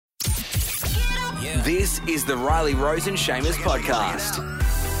This is the Riley Rose and Seamus podcast.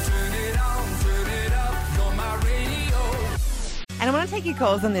 And I want to take your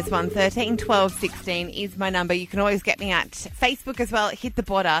calls on this one. 13 12 16 is my number. You can always get me at Facebook as well. Hit the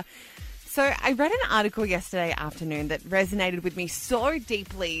border. So I read an article yesterday afternoon that resonated with me so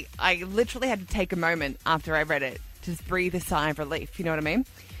deeply. I literally had to take a moment after I read it to just breathe a sigh of relief. You know what I mean?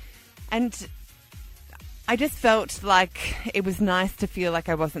 And I just felt like it was nice to feel like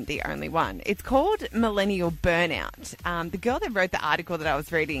I wasn't the only one. It's called millennial burnout. The girl that wrote the article that I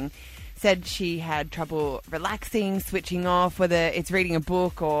was reading said she had trouble relaxing, switching off, whether it's reading a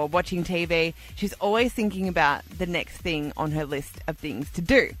book or watching TV. She's always thinking about the next thing on her list of things to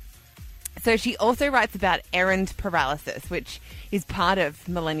do. So she also writes about errand paralysis, which is part of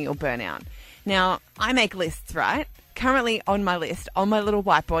millennial burnout. Now, I make lists, right? Currently on my list, on my little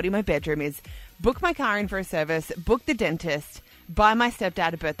whiteboard in my bedroom is book my car in for a service, book the dentist, buy my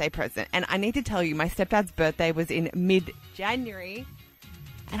stepdad a birthday present. And I need to tell you, my stepdad's birthday was in mid-January,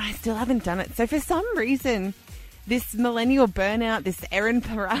 and I still haven't done it. So for some reason, this millennial burnout, this errand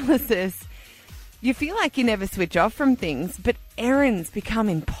paralysis, you feel like you never switch off from things, but errands become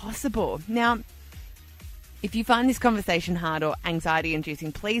impossible. Now, if you find this conversation hard or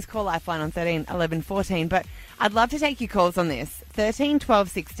anxiety-inducing, please call Lifeline on 13 11 14. But I'd love to take your calls on this. 13 12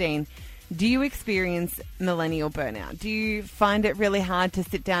 16. Do you experience millennial burnout? Do you find it really hard to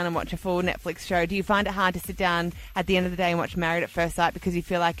sit down and watch a full Netflix show? Do you find it hard to sit down at the end of the day and watch Married at First Sight because you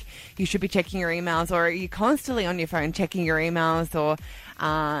feel like you should be checking your emails? Or are you constantly on your phone checking your emails or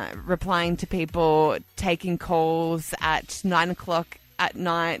replying to people, taking calls at 9 o'clock at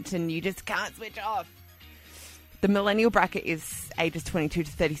night and you just can't switch off? The millennial bracket is ages 22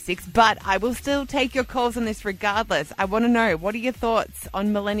 to 36, but I will still take your calls on this regardless. I want to know, what are your thoughts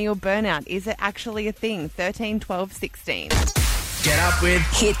on millennial burnout? Is it actually a thing? 13 12 16. Get up with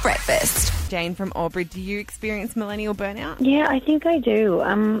Hit Breakfast. Jane from Albury, do you experience millennial burnout? Yeah, I think I do.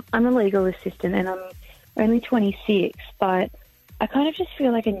 I'm a legal assistant and I'm only 26, but I kind of just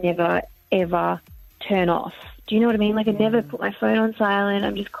feel like I never, ever turn off. Do you know what I mean? Like I never put my phone on silent.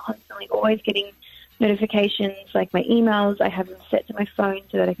 I'm just constantly always getting notifications, like my emails. I have them set to my phone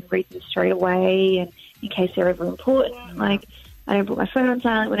so that I can read them straight away and in case they're ever important. Like I don't put my phone on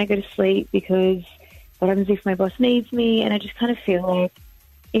silent when I go to sleep because what happens if my boss needs me? And I just kind of feel like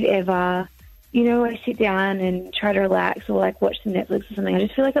if ever, I sit down and try to relax or like watch some Netflix or something, I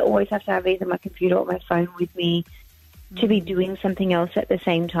just feel like I always have to have either my computer or my phone with me to be doing something else at the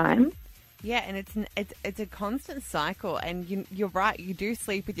same time. Yeah, and it's a constant cycle, and you're right. You do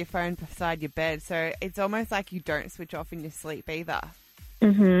sleep with your phone beside your bed, so it's almost like you don't switch off in your sleep either.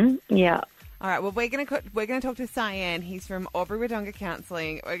 Yeah. All right. Well, we're gonna talk to Cyan. He's from Albury Wodonga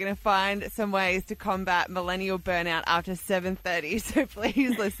Counselling. We're gonna find some ways to combat millennial burnout after 7:30. So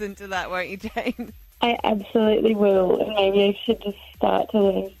please listen to that, won't you, Jane? I absolutely will. Maybe I should just start to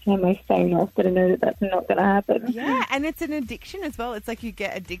learn to turn my phone off, but I know that that's not going to happen. Yeah, and it's an addiction as well. It's like you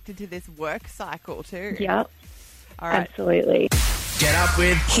get addicted to this work cycle too. Yeah, all right. Absolutely. Get up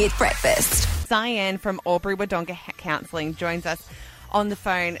with Hit Breakfast. Cyan from Albury Wodonga Counselling joins us on the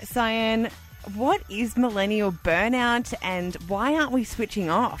phone. Cyan, what is millennial burnout and why aren't we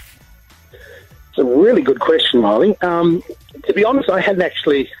switching off? It's a really good question, Riley. To be honest, I hadn't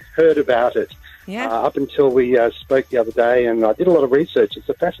actually heard about it. Yeah. Up until we spoke the other day, and I did a lot of research. It's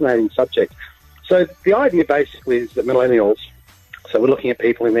a fascinating subject. So the idea basically is that millennials, so we're looking at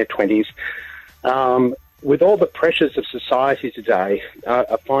people in their 20s, with all the pressures of society today,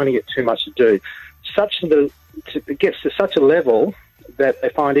 are finding it too much to do. It gets to such a level that they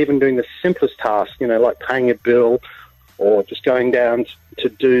find even doing the simplest tasks, like paying a bill or just going down to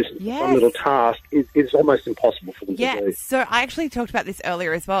do some little task is almost impossible for them to do. So I actually talked about this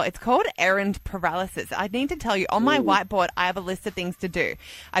earlier as well. It's called errand paralysis. I need to tell you, on my whiteboard, I have a list of things to do.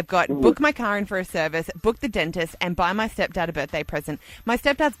 I've got book my car in for a service, book the dentist, and buy my stepdad a birthday present. My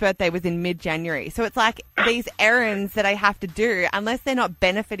stepdad's birthday was in mid-January. So it's like these errands that I have to do, unless they're not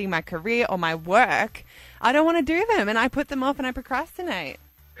benefiting my career or my work, I don't want to do them. And I put them off and I procrastinate.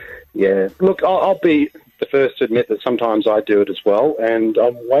 Yeah. Look, I'll be the first to admit that sometimes I do it as well, and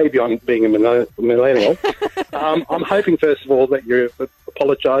I'm way beyond being a millennial. I'm hoping, first of all, that you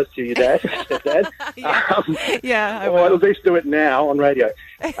apologise to your stepdad. I or will. at least do it now on radio.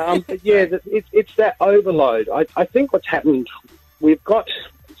 But yeah, it's that overload. I think what's happened, we've got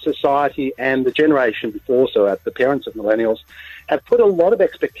society and the generation before, so the parents of millennials, have put a lot of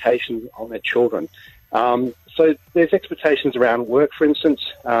expectations on their children. So there's expectations around work, for instance.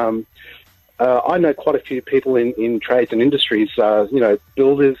 I know quite a few people in trades and industries,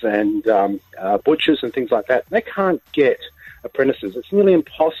 builders and butchers and things like that. They can't get apprentices. It's nearly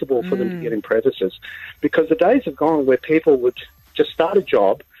impossible for them to get apprentices because the days have gone where people would just start a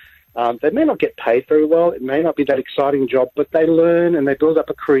job. They may not get paid very well. It may not be that exciting job, but they learn and they build up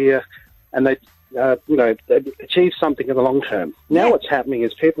a career and they achieve something in the long term. Now what's happening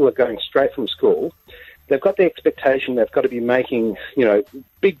is people are going straight from school. They've got the expectation they've got to be making,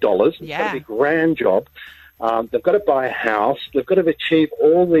 big dollars. It's got to be a grand job. They've got to buy a house. They've got to achieve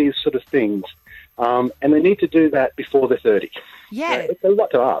all these sort of things. And they need to do that before they're 30. Yeah. It's a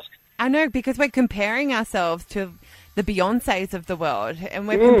lot to ask. I know, because we're comparing ourselves to the Beyoncés of the world, and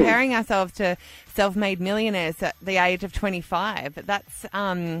we're comparing ourselves to self-made millionaires at the age of 25. That's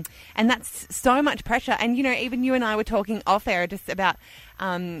and that's so much pressure. And even you and I were talking off air just about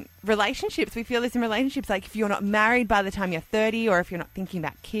relationships. We feel this in relationships. Like if you're not married by the time you're 30, or if you're not thinking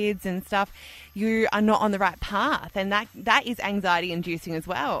about kids and stuff, you are not on the right path, and that is anxiety-inducing as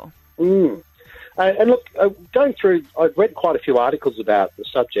well. And look, going through, I've read quite a few articles about the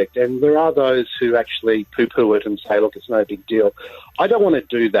subject, and there are those who actually poo-poo it and say, look, it's no big deal. I don't want to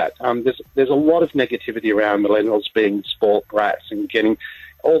do that. There's a lot of negativity around millennials being spoilt brats and getting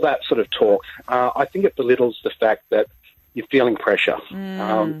all that sort of talk. I think it belittles the fact that you're feeling pressure.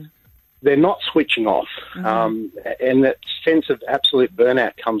 They're not switching off. And that sense of absolute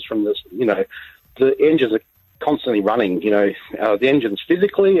burnout comes from this, the engines are constantly running, the engines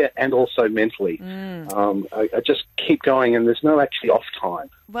physically and also mentally. I just keep going and there's no actually off time.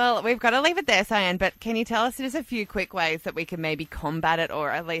 Well, we've got to leave it there, Cyan, but can you tell us just a few quick ways that we can maybe combat it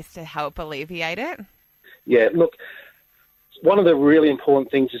or at least to help alleviate it? Yeah, look, one of the really important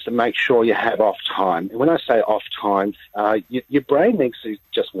things is to make sure you have off time. And when I say off time, your brain needs to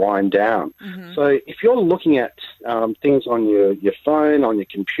just wind down. So if you're looking at things on your phone, on your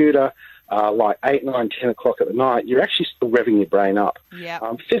computer, like 8, 9, 10 o'clock at the night, you're actually still revving your brain up.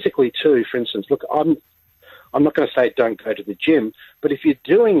 Physically too, for instance, look, I'm not going to say don't go to the gym, but if you're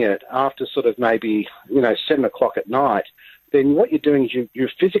doing it after sort of maybe, 7 o'clock at night, then what you're doing is you're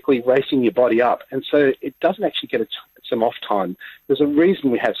physically racing your body up. And so it doesn't actually get some off time. There's a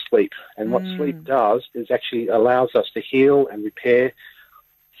reason we have sleep. And what sleep does is actually allows us to heal and repair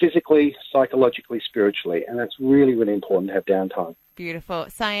physically, psychologically, spiritually. And that's really, really important to have downtime. Beautiful.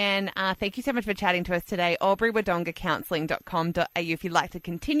 Cyan, thank you so much for chatting to us today. AlburyWodongaCounselling.com.au if you'd like to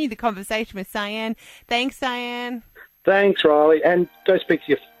continue the conversation with Cyan. Thanks, Cyan. Thanks, Riley. And go speak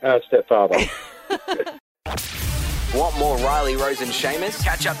to your stepfather. Want more Riley, Rose and Seamus?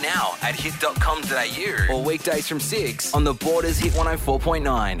 Catch up now at hit.com.au or weekdays from 6 on the Borders Hit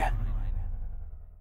 104.9.